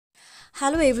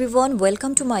Hello everyone,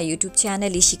 welcome to my YouTube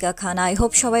channel Ishika Khan. I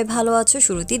hope সবাই ভালো আছো।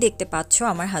 শুরুতেই দেখতে পাচ্ছ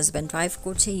আমার হাজব্যান্ড ড্রাইভ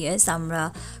করছে। ইয়েস, আমরা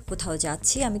কোথাও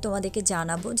যাচ্ছি। আমি তোমাদেরকে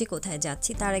জানাবো যে কোথায়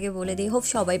যাচ্ছি। তার আগে বলে দিই, হোপ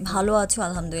সবাই ভালো আছো।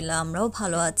 আলহামদুলিল্লাহ আমরাও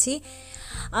ভালো আছি।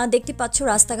 দেখতে পাচ্ছ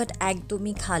রাস্তাঘাট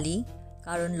একদমই খালি,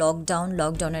 কারণ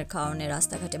লকডাউনের কারণে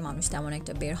রাস্তাঘাটে মানুষ তেমন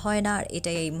একটা বের হয় না। আর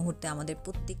এটাই এই মুহূর্তে আমাদের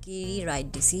প্রত্যেকেরই রাইট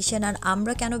ডিসিশন। আর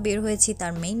আমরা কেন বের হয়েছি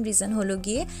তার মেইন রিজন হলো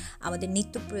গিয়ে আমাদের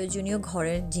নিত্য প্রয়োজনীয়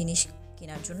ঘরের জিনিস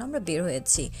কেনার জন্য আমরা বের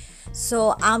হয়েছি। সো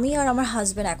আমি আর আমার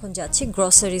হাজব্যান্ড এখন যাচ্ছি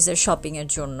গ্রসারিজের শপিংয়ের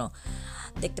জন্য।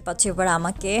 দেখতে পাচ্ছি এবার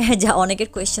আমাকে, যা অনেকের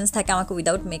কোয়েশ্চেন্স থাকে আমাকে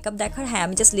উইদাউট মেকআপ দেখার, হ্যাঁ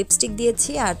আমি জাস্ট লিপস্টিক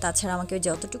দিয়েছি, আর তাছাড়া আমাকে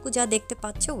যতটুকু যা দেখতে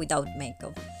পাচ্ছ উইদাউট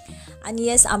মেকআপ। অ্যান্ড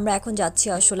ইয়েস, আমরা এখন যাচ্ছি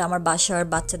আসলে আমার বাসার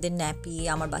বাচ্চাদের ন্যাপি,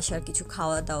 আমার বাসার কিছু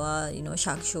খাওয়া দাওয়া,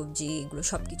 শাকসবজি, এগুলো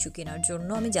সব কিছু কেনার জন্য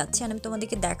আমি যাচ্ছি। আর আমি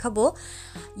তোমাদেরকে দেখাবো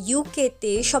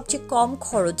ইউকেতে সবচেয়ে কম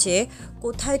খরচে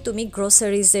কোথায় তুমি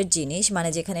গ্রোসারিজের জিনিস, মানে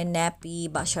যেখানে ন্যাপি,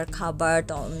 বাসার খাবার,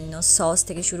 সস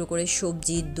থেকে শুরু করে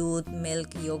সবজি, দুধ, মিল্ক,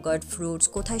 ইয়োগার্ট, ফ্রুটস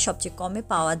কোথায় সবচেয়ে কমে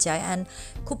পাওয়া যায়। অ্যান্ড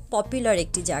খুব পপুলার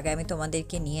একটি জায়গায় আমি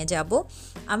তোমাদেরকে নিয়ে যাব।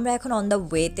 আমরা এখন অন দ্য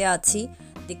ওয়েতে আছি।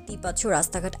 দেখতেই পাচ্ছ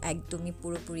রাস্তাঘাট একদমই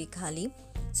পুরোপুরি খালি।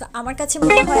 সো আমার কাছে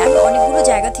মনে হয়, আমি অনেকগুলো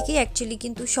জায়গা থেকেই অ্যাকচুয়ালি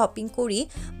কিন্তু শপিং করি,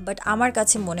 বাট আমার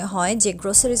কাছে মনে হয় যে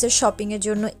গ্রোসারিজের শপিংয়ের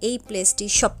জন্য এই প্লেসটি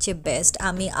সবচেয়ে বেস্ট।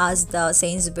 আমি দা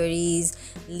সেইন্সবেরিজ,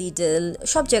 লিডল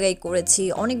সব জায়গায় করেছি,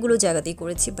 অনেকগুলো জায়গাতেই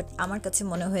করেছি, বাট আমার কাছে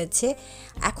মনে হয়েছে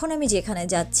এখন আমি যেখানে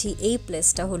যাচ্ছি এই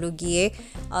প্লেসটা হলো গিয়ে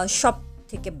সব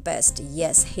থেকে best.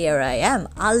 Yes, hair I am,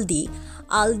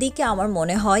 আলদিকে আমার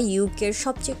মনে হয় ইউকের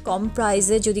সবচেয়ে কম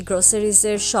প্রাইসে যদি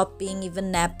গ্রোসারিজের শপিং, ইভেন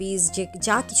ন্যাপিস, যে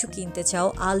যা কিছু কিনতে চাও,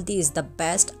 Aldi is the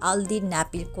best. আলদির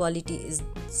ন্যাপির quality is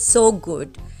so good,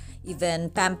 even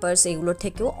Pampers এগুলোর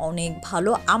থেকেও অনেক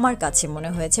ভালো আমার কাছে মনে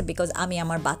হয়েছে। বিকজ আমি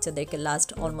আমার বাচ্চাদেরকে লাস্ট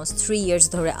অলমোস্ট 3 ইয়ার্স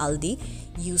ধরে আলদি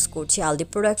ইউজ করছি, আলদি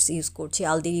প্রোডাক্টস ইউজ করছি।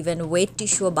 আলদির ইভেন ওয়েট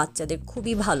টিস্যুও বাচ্চাদের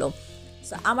খুবই ভালো।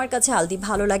 সো আমার কাছে আলদি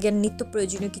ভালো লাগে। আর নিত্য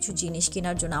প্রয়োজনীয় কিছু জিনিস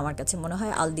কেনার জন্য আমার কাছে মনে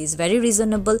হয় আলদি ইজ ভেরি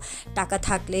রিজনেবল। টাকা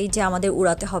থাকলেই যে আমাদের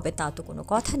উড়াতে হবে তা তো কোনো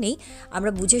কথা নেই।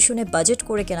 আমরা বুঝে শুনে বাজেট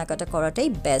করে কেনাকাটা করাটাই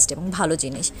বেস্ট এবং ভালো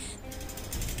জিনিস।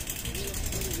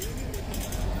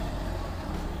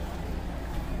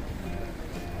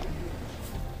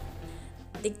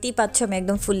 দেখতেই পাচ্ছ আমি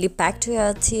একদম ফুললি প্যাকড হয়ে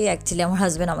আছি। অ্যাকচুয়ালি আমার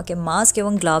হাজব্যান্ড আমাকে মাস্ক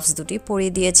এবং গ্লাভস দুটি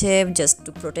পরিয়ে দিয়েছে just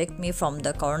to protect me from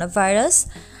the corona virus.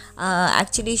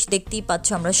 Actually দেখতেই পাচ্ছ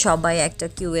আমরা সবাই একটা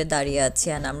কিউয়ে দাঁড়িয়ে আছি,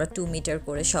 অ্যান্ড আমরা 2 মিটার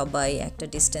করে সবাই একটা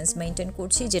ডিস্টেন্স মেনটেন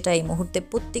করছি, যেটা এই মুহূর্তে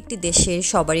প্রত্যেকটি দেশে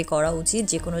সবারই করা উচিত।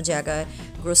 যে কোনো জায়গায়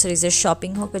গ্রোসারিজের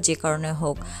শপিং হোক যে কারণে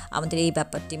হোক, আমাদের এই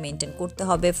ব্যাপারটি মেনটেন করতে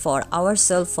হবে for our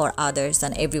self, for others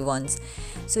and everyone's.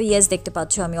 So yes, দেখতে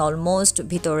পাচ্ছ আমি অলমোস্ট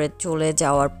ভিতরে চলে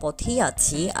যাওয়ার পথেই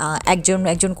আছি।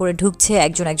 একজন করে ঢুকছে,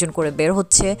 একজন করে বের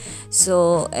হচ্ছে। সো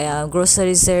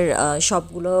গ্রোসারিজের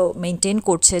সবগুলো মেনটেন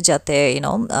করছে যাতে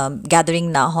গ্যাদারিং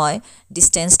না হয়,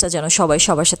 ডিস্টেন্সটা যেন সবাই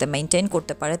সবার সাথে মেনটেন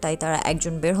করতে পারে। তাই তারা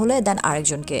একজন বের হলে দেন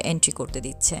আরেকজনকে এন্ট্রি করতে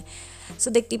দিচ্ছে। সো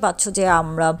দেখতেই পাচ্ছ যে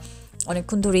আমরা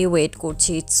অনেকক্ষণ ধরেই ওয়েট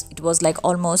করছি। ইট was like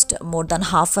almost more than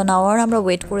half an hour আমরা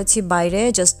ওয়েট করেছি বাইরে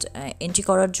জাস্ট এন্ট্রি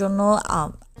করার জন্য।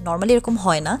 নর্মালি এরকম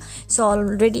হয় না। সো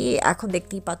অলরেডি এখন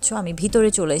দেখতেই পাচ্ছ আমি ভিতরে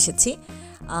চলে এসেছি।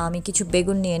 আমি কিছু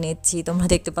বেগুন নিয়ে নিচ্ছি, তোমরা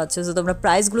দেখতে পাচ্ছ। সো তোমরা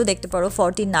প্রাইসগুলো দেখতে পারো,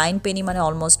 49 পেনি, মানে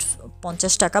অলমোস্ট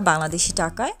 50 টাকা বাংলাদেশি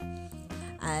টাকায়।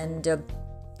 অ্যান্ড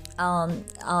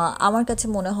আমার কাছে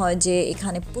মনে হয় যে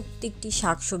এখানে প্রত্যেকটি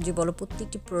শাকসবজি বলো,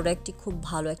 প্রত্যেকটি প্রোডাক্টই খুব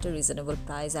ভালো একটা রিজনেবল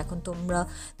প্রাইস। এখন তোমরা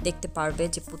দেখতে পারবে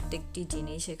যে প্রত্যেকটি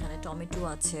জিনিস, এখানে টমেটো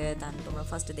আছে, দেন তোমরা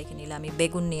ফার্স্টে দেখে নিলে আমি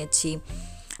বেগুন নিয়েছি,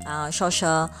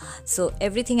 শসা। সো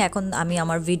এভরিথিং এখন আমি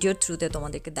আমার ভিডিওর থ্রুতে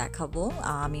তোমাদেরকে দেখাবো।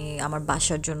 আমি আমার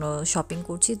বাসার জন্য শপিং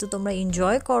করছি, তো তোমরা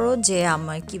এনজয় করো যে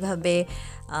আমার কিভাবে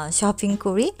শপিং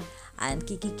করি অ্যান্ড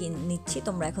কী নিচ্ছি।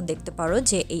 তোমরা এখন দেখতে পারো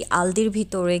যে এই আলদির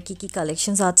ভিতরে কী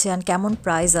কালেকশনস আছে অ্যান্ড কেমন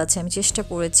প্রাইস আছে। আমি চেষ্টা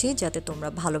করেছি যাতে তোমরা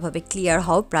ভালোভাবে ক্লিয়ার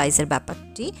হও প্রাইসের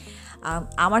ব্যাপারটি।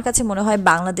 আমার কাছে মনে হয়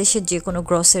বাংলাদেশের যে কোনো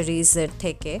গ্রসারিজের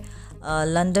থেকে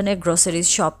লন্ডনের গ্রসারিজ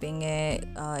শপিংয়ে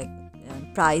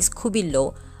প্রাইস খুবই লো।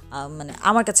 মানে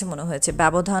আমার কাছে মনে হয়েছে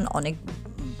ব্যবধান অনেক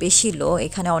বেশি লো।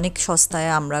 এখানে অনেক সস্তায়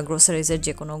আমরা গ্রোসারিজের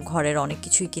যে কোনো ঘরের অনেক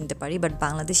কিছুই কিনতে পারি, বাট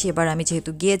বাংলাদেশে এবার আমি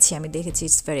যেহেতু গিয়েছি আমি দেখেছি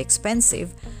ইটস ভেরি এক্সপেন্সিভ।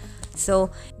 সো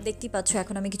দেখতেই পাচ্ছ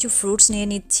এখন আমি কিছু ফ্রুটস নিয়ে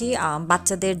নিচ্ছি।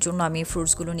 বাচ্চাদের জন্য আমি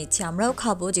ফ্রুটসগুলো নিচ্ছি, আমরাও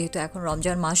খাবো যেহেতু এখন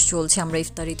রমজান মাস চলছে। আমরা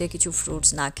ইফতারিতে কিছু ফ্রুটস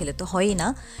না খেলে তো হয়ই না।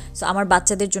 সো আমার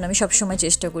বাচ্চাদের জন্য আমি সবসময়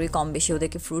চেষ্টা করি কম বেশি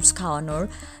ওদেরকে ফ্রুটস খাওয়ানোর।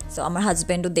 সো আমার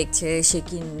হাজব্যান্ডও দেখছে, সে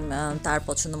কি তার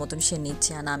পছন্দ মতন সে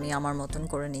নিচ্ছে, আর আমি আমার মতন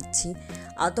করে নিচ্ছি।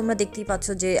 আর তোমরা দেখতেই পাচ্ছ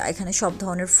যে এখানে সব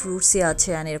ধরনের ফ্রুটসই আছে,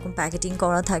 আর এরকম প্যাকেটিং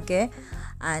করা থাকে।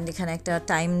 অ্যান্ড এখানে একটা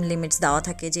টাইম লিমিটস দেওয়া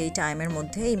থাকে যে এই টাইমের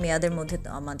মধ্যে এই মেয়াদের মধ্যে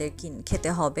আমাদের খেতে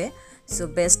হবে। So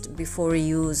best before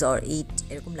use or it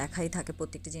এরকম লেখাই থাকে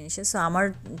প্রত্যেকটা জিনিসে। সো আমার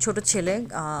ছোট ছেলে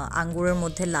আঙ্গুরের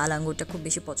মধ্যে লাল আঙ্গুরটা খুব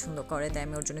বেশি পছন্দ করে, তাই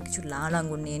আমি ওর জন্য কিছু লাল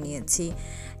আঙ্গুর নিয়ে নিয়েছি।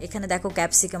 এখানে দেখো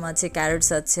ক্যাপসিকাম আছে, ক্যারটস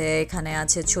আছে, এখানে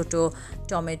আছে ছোট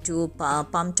টমেটো,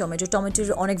 পাম টমেটো। টমেটোর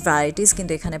অনেক ভ্যারাইটিস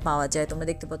কিন্তু এখানে পাওয়া যায়। তোমরা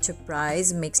দেখতে পাচ্ছ প্রাইস,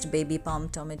 মিক্সড বেবি পাম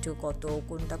টমেটো কত,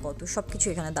 কোনটা কত, সব কিছু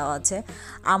এখানে দেওয়া আছে।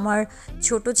 আমার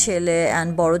ছোট ছেলে অ্যান্ড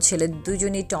বড় ছেলে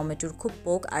দুজনেই টমেটোর খুব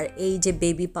পোক, আর এই যে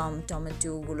বেবি পাম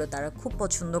টমেটোগুলো তারা খুব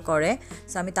পছন্দ করে।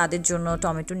 সো আমি তাদের জন্য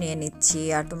টমেটো নিয়ে নিচ্ছি।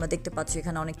 আর তোমরা দেখতে পাচ্ছ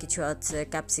এখানে অনেক কিছু আছে,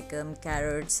 ক্যাপসিকাম,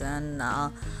 ক্যারটস অ্যান্ড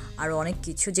আরও অনেক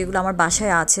কিছু যেগুলো আমার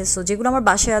বাসায় আছে। সো যেগুলো আমার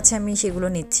বাসায় আছে আমি সেগুলো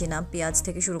নিচ্ছি না। পেঁয়াজ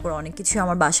থেকে শুরু করে অনেক কিছুই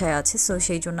আমার বাসায় আছে, সো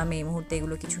সেই জন্য আমি এই মুহূর্তে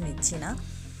এগুলো কিছু নিচ্ছি না।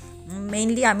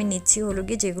 মেইনলি আমি নিচ্ছি হলো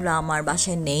গিয়ে যেগুলো আমার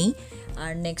বাসায় নেই,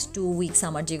 আর নেক্সট 2 উইকস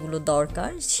আমার যেগুলো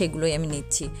দরকার সেগুলোই আমি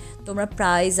নিচ্ছি। তোমরা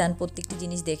প্রাইস অ্যান্ড প্রত্যেকটি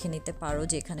জিনিস দেখে নিতে পারো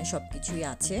যে এখানে সব কিছুই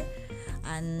আছে।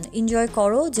 অ্যান্ড এনজয়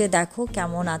করো, যে দেখো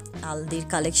কেমন আলদির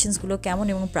কালেকশনসগুলো কেমন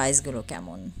এবং প্রাইসগুলো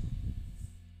কেমন।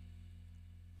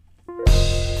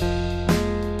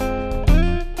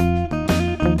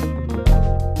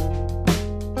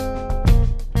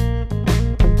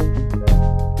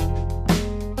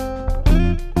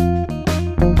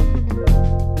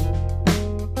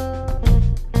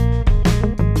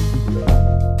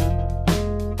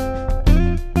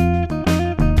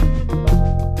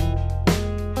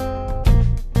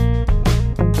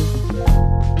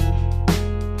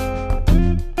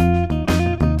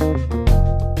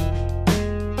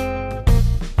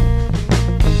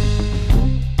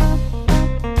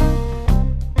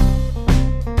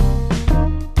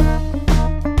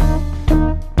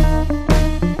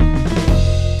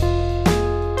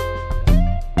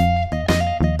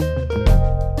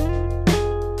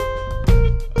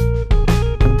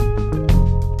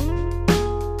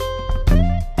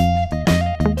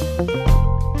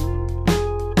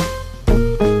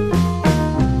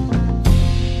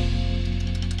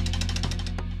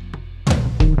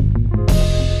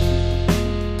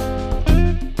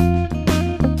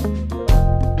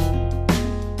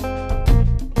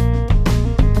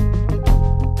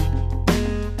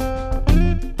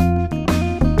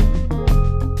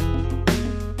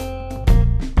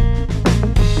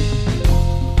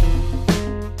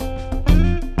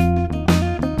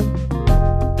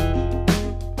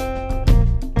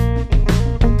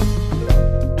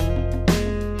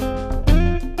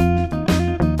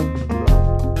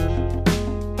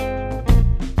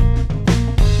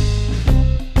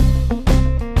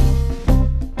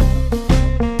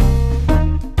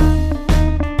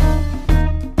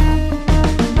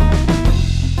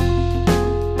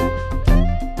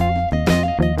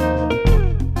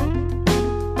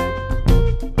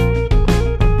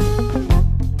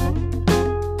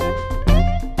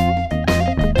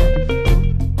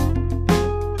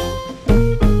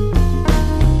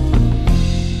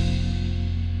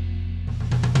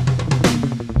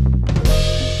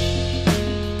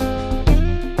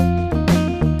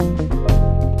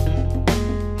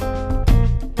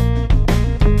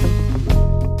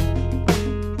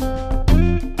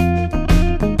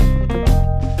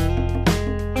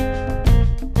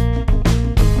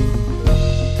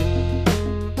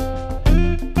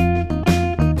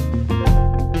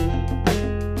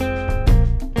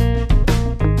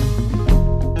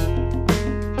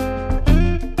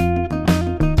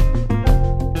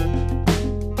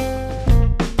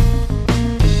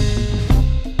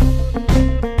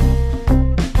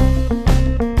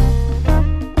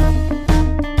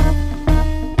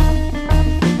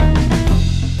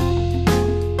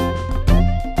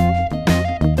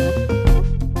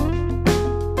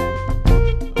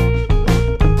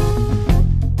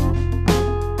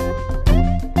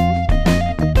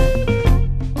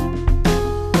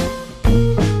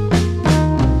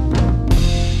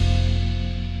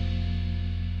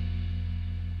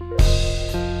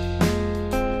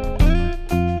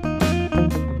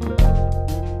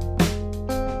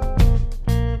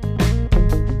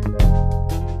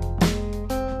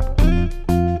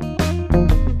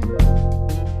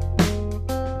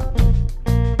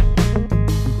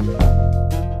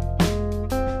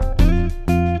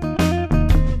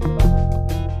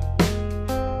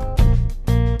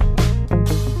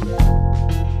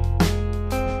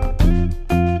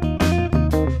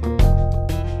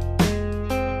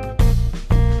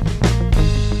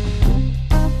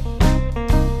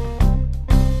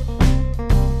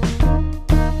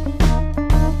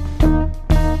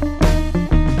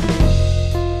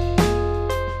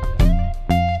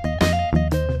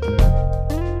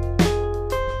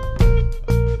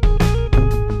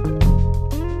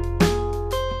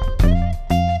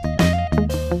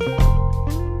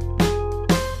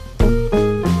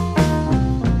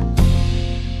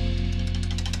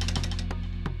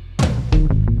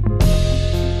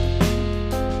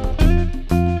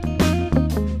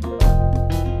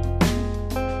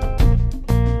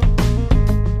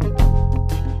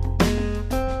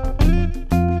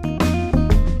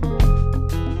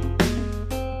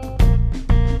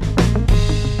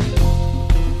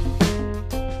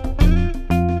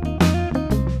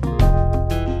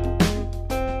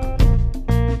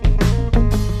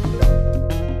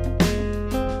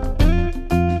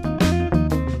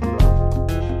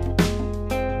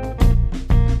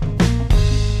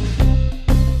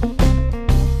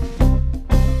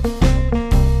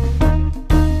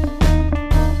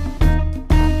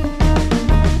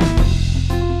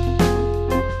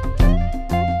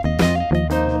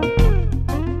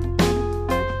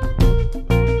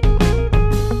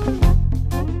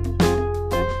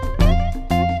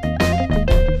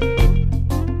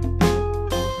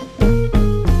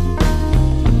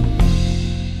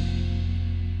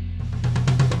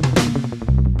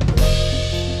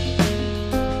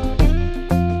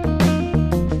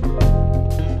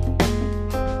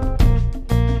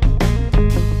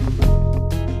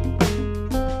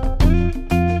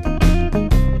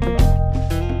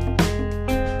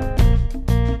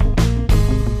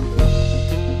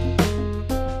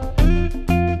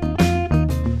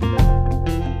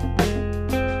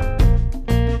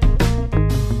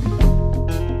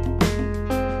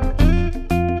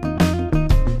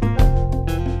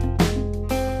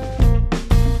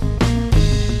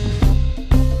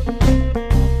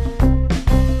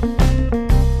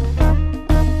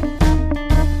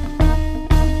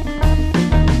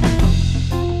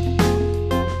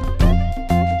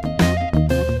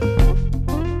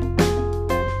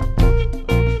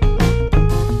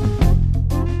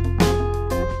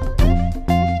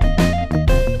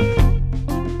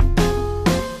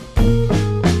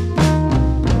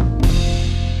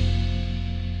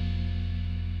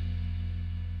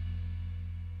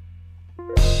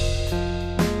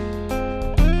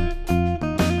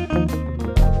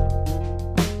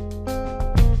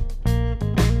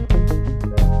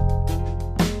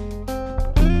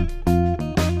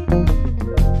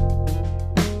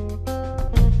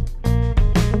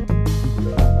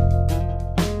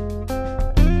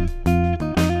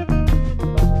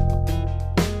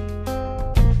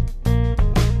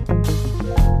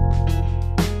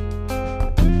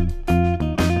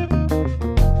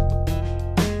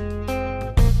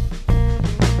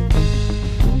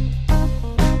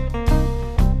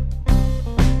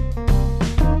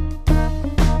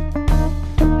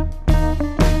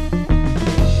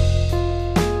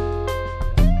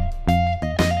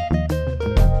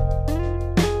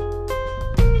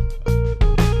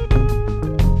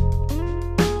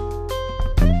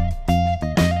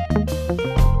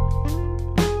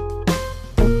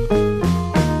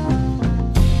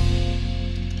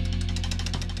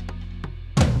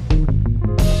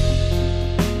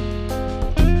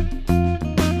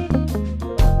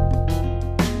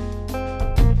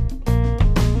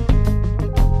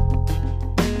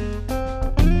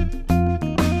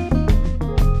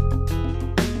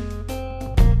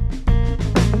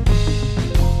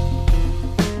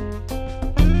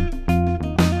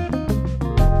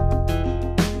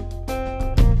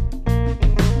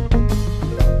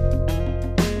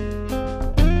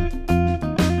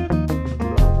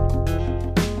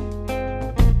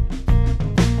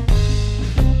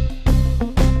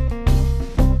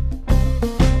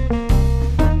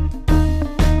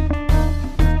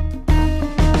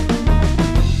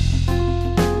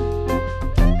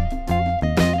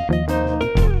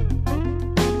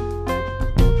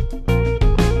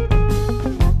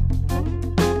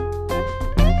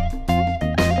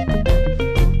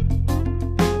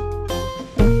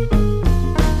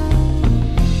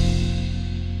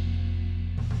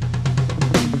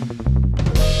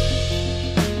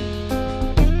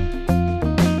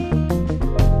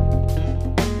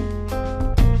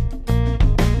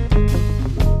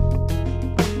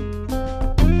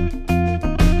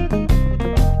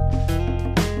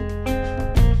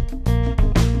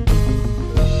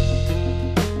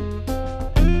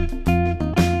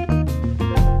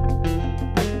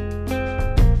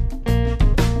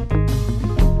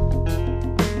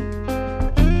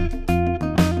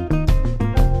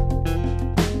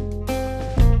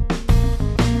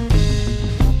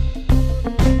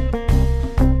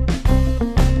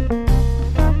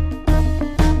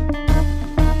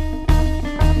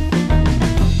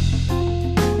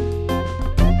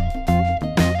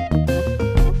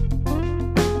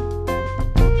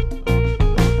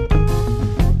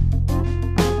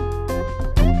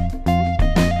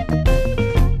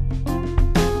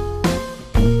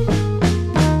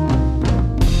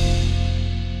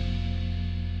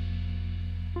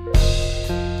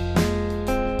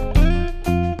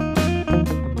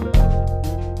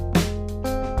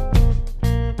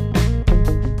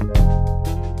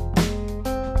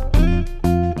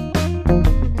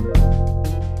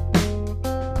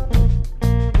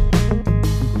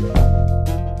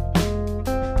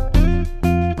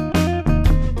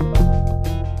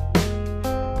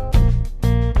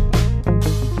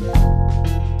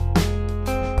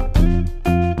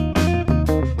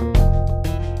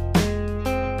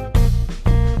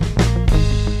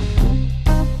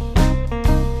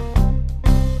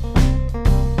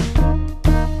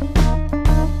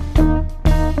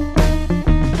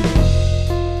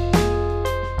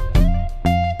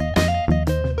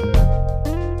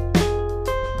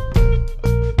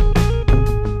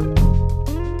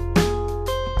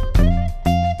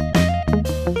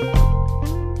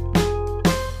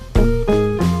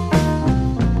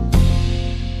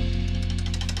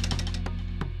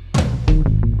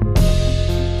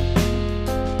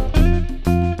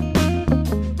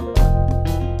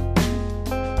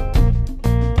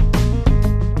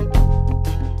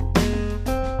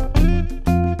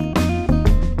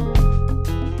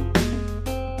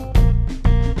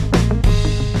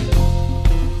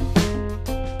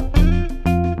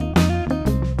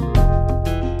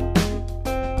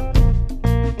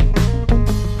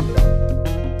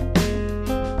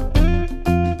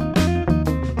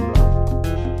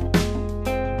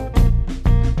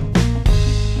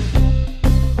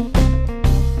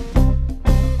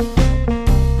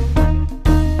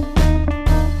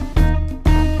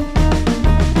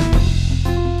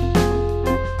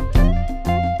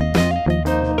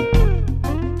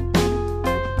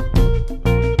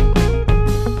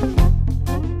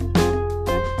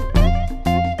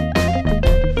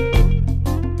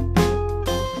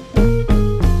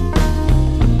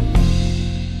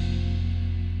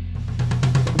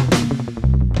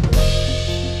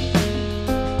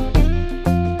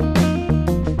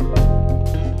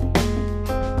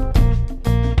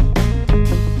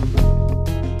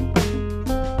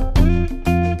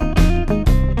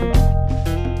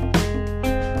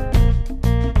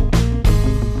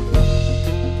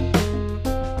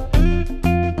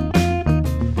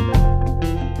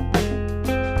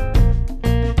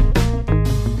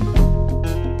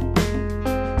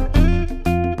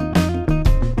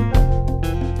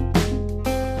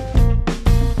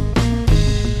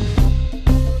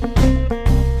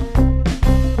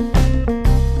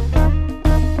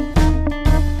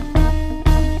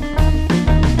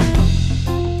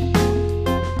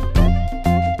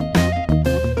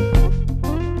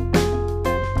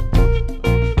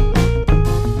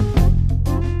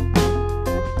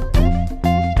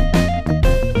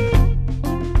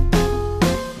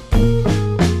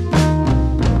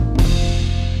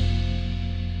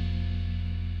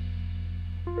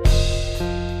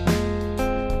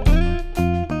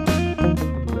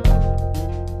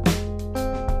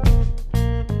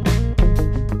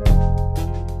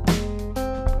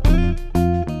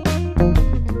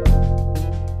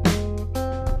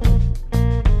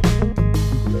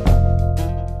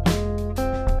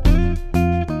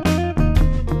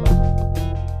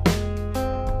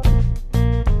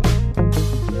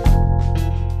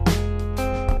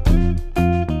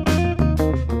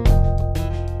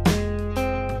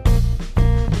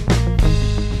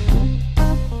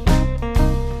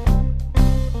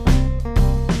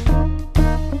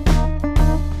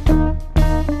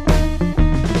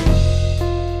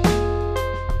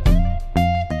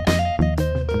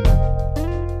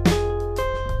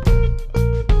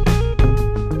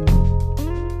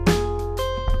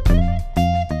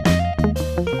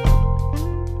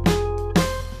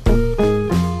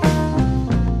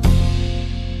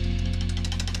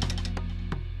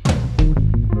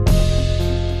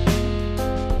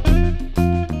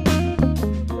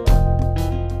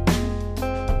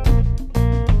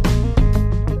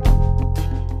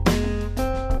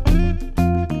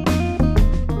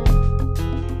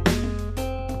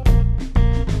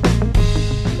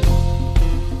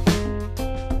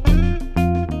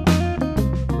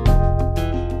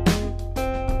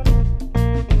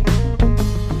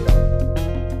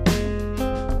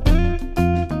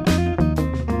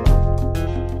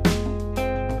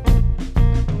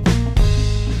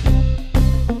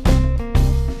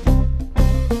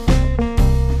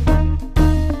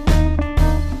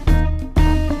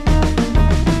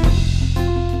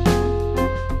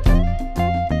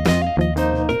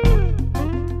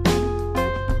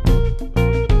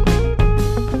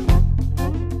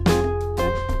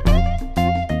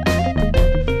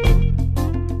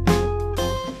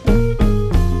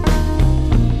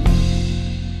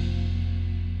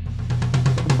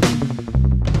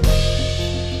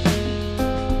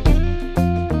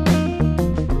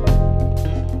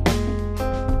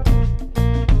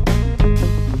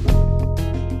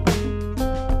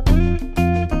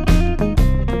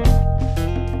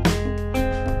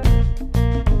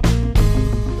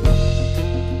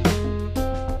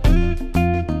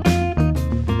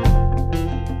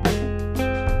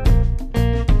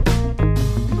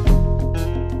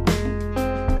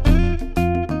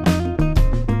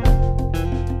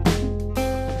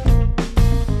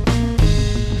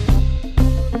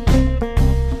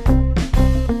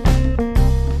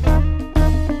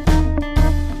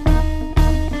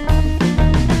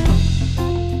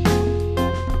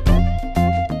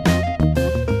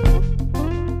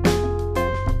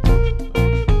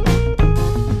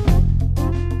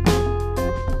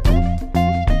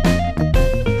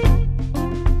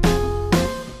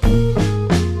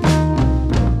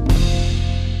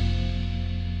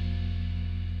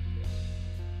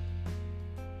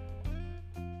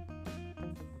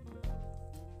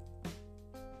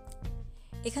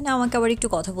 এখানে আমাকে আবার একটু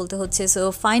কথা বলতে হচ্ছে। সো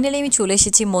ফাইনালি আমি চলে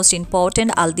এসেছি মোস্ট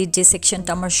ইম্পর্ট্যান্ট আলদির যে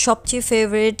সেকশনটা আমার সবচেয়ে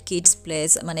ফেভারিট কিডস প্লেস।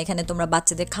 মানে এখানে তোমরা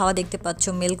বাচ্চাদের খাওয়া দেখতে পাচ্ছ,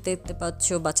 মিল্ক দেখতে পাচ্ছ,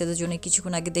 বাচ্চাদের জন্য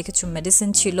কিছুক্ষণ আগে দেখেছো মেডিসিন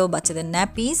ছিল, বাচ্চাদের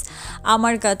ন্যাপিস।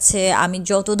 আমার কাছে আমি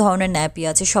যত ধরনের ন্যাপি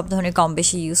আছে সব ধরনের কম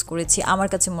বেশি ইউজ করেছি। আমার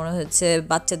কাছে মনে হচ্ছে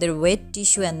বাচ্চাদের wait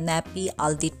tissue and nappy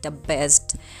আলদিরটা best.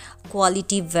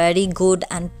 Quality very good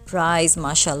and price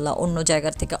মাশাল্লাহ অন্য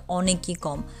জায়গার থেকে অনেকই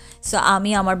কম। সো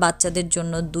আমি আমার বাচ্চাদের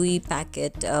জন্য দুই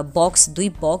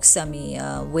বক্স আমি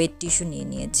ওয়েট টিস্যু নিয়ে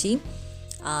নিয়েছি।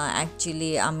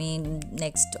 অ্যাকচুয়ালি আমি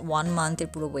নেক্সট 1 মান্থের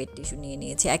পুরো ওয়েট টিস্যু নিয়ে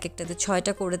নিয়েছি। এক একটাতে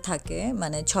 6টা করে থাকে,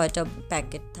 মানে 6টা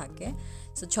প্যাকেট থাকে।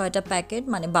 সো 6টা প্যাকেট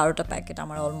মানে 12টা প্যাকেট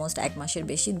আমার অলমোস্ট 1 মাসের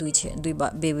বেশি দুই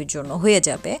বেবির জন্য হয়ে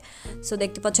যাবে। সো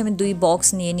দেখতে পাচ্ছ আমি 2 বক্স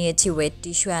নিয়ে নিয়েছি ওয়েট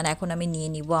টিস্যু। অ্যান্ড এখন আমি নিয়ে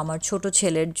নিব আমার ছোট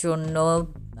ছেলের জন্য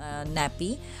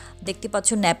ন্যাপি। দেখতে পাচ্ছ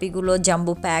ন্যাপিগুলো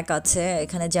জাম্বো প্যাক আছে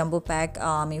এখানে। জাম্বো প্যাক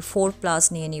আমি 4+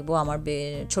 নিয়ে নিব আমার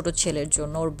ছোট ছেলের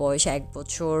জন্য। ওর বয়স 1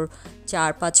 বছর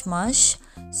 4-5 মাস।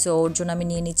 সো ওর জন্য আমি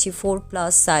নিয়ে নিচ্ছি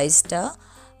 4+ সাইজটা।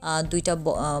 দুইটা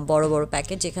বড় বড়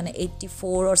প্যাকেট, যেখানে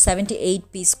 84 or 78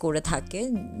 পিস করে থাকে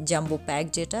জাম্বো প্যাক,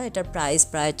 যেটা এটার প্রাইস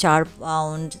প্রায়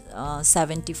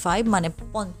 £4.75, মানে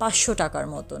 500 টাকার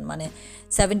মতন। মানে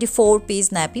 74 পিস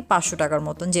ন্যাপি 500 টাকার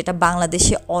মতন, যেটা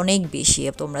বাংলাদেশে অনেক বেশি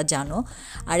তোমরা জানো।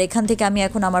 আর এখান থেকে আমি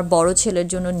এখন আমার বড় ছেলের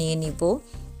জন্য নিয়ে নিব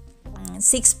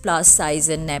 6+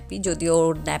 সাইজের ন্যাপি। যদিও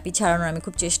ওর ন্যাপি ছাড়ানোর আমি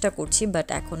খুব চেষ্টা করছি, বাট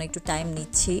এখন একটু টাইম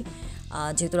নিচ্ছি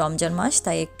যেহেতু রমজান মাস,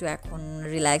 তাই একটু এখন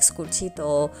রিল্যাক্স করছি। তো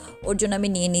ওর জন্য আমি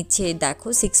নিয়ে নিচ্ছি, দেখো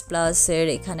 6+এর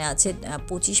এখানে আছে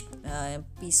 25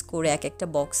 পিস করে এক একটা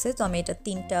বক্সে। তো আমি এটা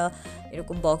 3টা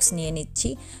এরকম বক্স নিয়ে নিচ্ছি।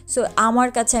 সো আমার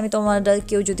কাছে তোমরা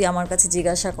কেউ যদি আমার কাছে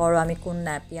জিজ্ঞাসা করো আমি কোন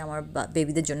ন্যাপি আমার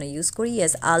বেবিদের জন্য ইউজ করি,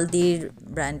 ইয়েস আলদির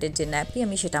ব্র্যান্ডের যে ন্যাপি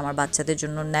আমি সেটা আমার বাচ্চাদের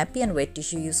জন্য nappy and wait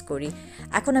tissue use করি।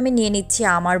 এখন আমি নিয়ে নিচ্ছি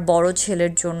আমার বড়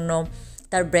ছেলের জন্য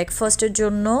তার ব্রেকফাস্টের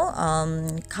জন্য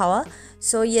খাওয়া।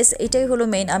 সো ইয়েস এটাই হলো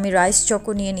মেইন। আমি রাইস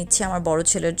চকো নিয়ে নিচ্ছি আমার বড়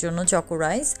ছেলের জন্য, চকো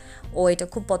রাইস। ও এটা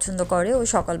খুব পছন্দ করে। ও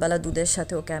সকালবেলা দুধের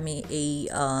সাথে ওকে আমি এই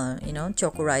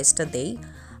চকো রাইসটা দেই।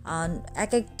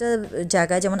 এক একটা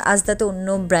জায়গায় যেমন আজদাতে অন্য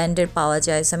ব্র্যান্ডের পাওয়া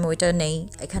যায়, সো আমি ওইটা নেই,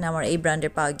 এখানে আমার এই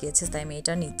ব্র্যান্ডের পাওয়া গিয়েছে তাই আমি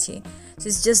এটা নিচ্ছি। সো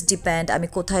ইটস জাস্ট ডিপেন্ড আমি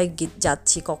কোথায়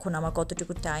যাচ্ছি, কখন আমার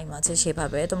কতটুকু টাইম আছে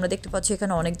সেভাবে। তোমরা দেখতে পাচ্ছ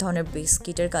এখানে অনেক ধরনের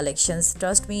বিস্কিটের কালেকশনস।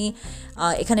 ট্রাস্ট মি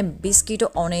এখানে বিস্কিটও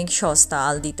অনেক সস্তা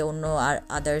আলদিতে, অন্য আর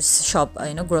আদার্স সব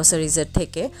গ্রোসারিজের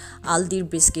থেকে আলদির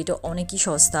বিস্কিটও অনেকই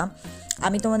সস্তা।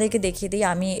 আমি তোমাদেরকে দেখিয়ে দিই,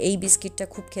 আমি এই বিস্কিটটা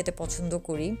খুব খেতে পছন্দ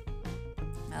করি।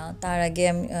 তার আগে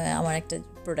আমি আমার একটা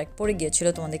প্রোডাক্ট পড়ে গিয়েছিল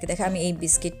তোমাদেরকে দেখা। আমি এই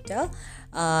বিস্কিটটা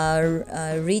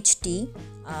রিচ টি,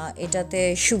 এটাতে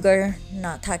সুগার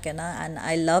না থাকে না, and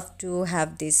I love to have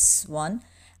this one.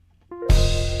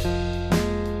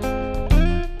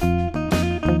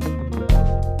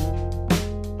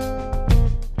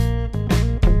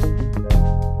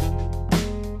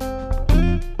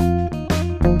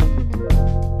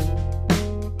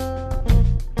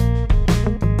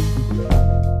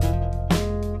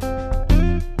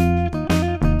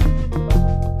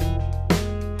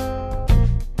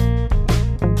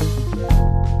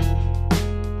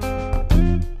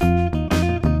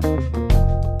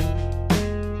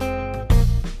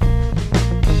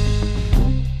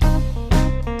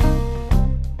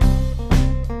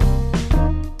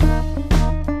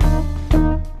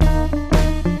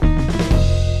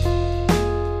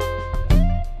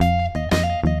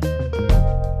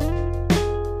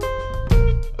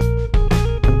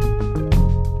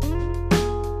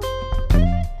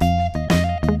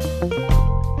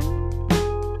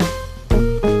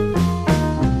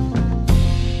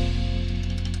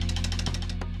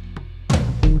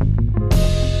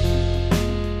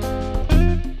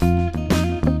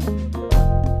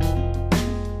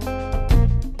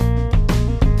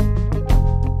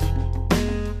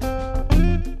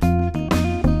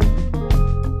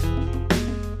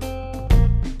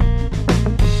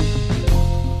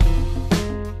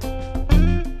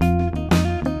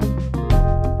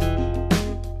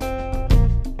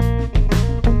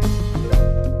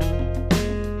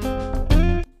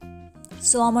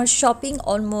 So আমার শপিং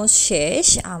অলমোস্ট শেষ।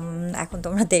 এখন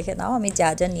তোমরা দেখে নাও আমি যা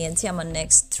যা নিয়েছি। আমার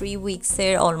নেক্সট 3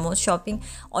 উইকসের অলমোস্ট শপিং,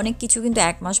 অনেক কিছু কিন্তু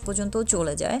 1 মাস পর্যন্তও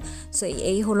চলে যায়। সো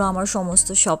এই হলো আমার সমস্ত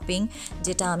শপিং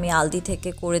যেটা আমি আলদি থেকে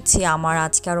করেছি। আমার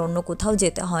আজকে আর অন্য কোথাও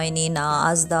যেতে হয়নি, না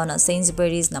আজদা, না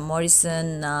সেইন্সবেরিজ, না মরিসন,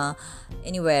 না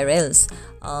এনিওয়্যার এলস।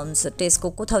 সো টেস্কো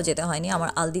কোথাও যেতে হয়নি, আমার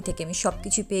আলদি থেকে আমি সব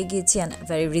কিছু পেয়ে গিয়েছি অ্যান্ড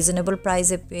ভেরি রিজনেবল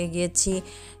প্রাইসে পেয়ে গিয়েছি।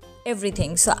 এভরিথিং।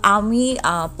 সো আমি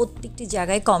প্রত্যেকটি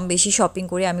জায়গায় কম বেশি শপিং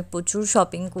করি, আমি প্রচুর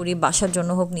শপিং করি, বাসার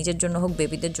জন্য হোক, নিজের জন্য হোক,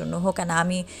 বেবিদের জন্য হোক। অ্যান্ড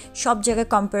আমি সব জায়গায়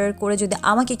কম্পেয়ার করে যদি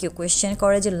আমাকে কেউ কোয়েশ্চেন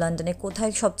করে যে লন্ডনে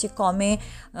কোথায় সবচেয়ে কমে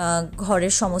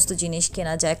ঘরের সমস্ত জিনিস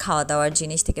কেনা যায়, খাওয়া দাওয়ার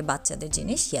জিনিস থেকে বাচ্চাদের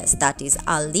জিনিস, yes that is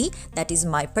Aldi, that is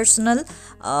my personal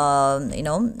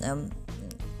YONO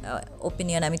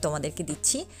opinion আমি তোমাদেরকে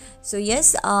দিচ্ছি। সো ইয়েস,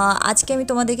 আজকে আমি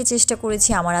তোমাদেরকে চেষ্টা করেছি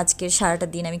আমার আজকের সারাটা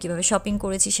দিন আমি কীভাবে শপিং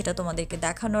করেছি সেটা তোমাদেরকে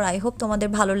দেখানোর। আই হোপ তোমাদের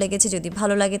ভালো লেগেছে। যদি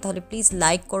ভালো লাগে তাহলে প্লিজ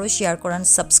লাইক করো, শেয়ার করো,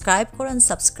 সাবস্ক্রাইব করো,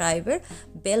 সাবস্ক্রাইবের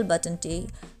বেল বাটনটি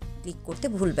ক্লিক করতে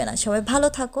ভুলবে না। সবাই ভালো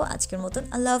থাকো, আজকের মতন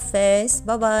আল্লাহ হাফেজ,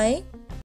 বাই বাই।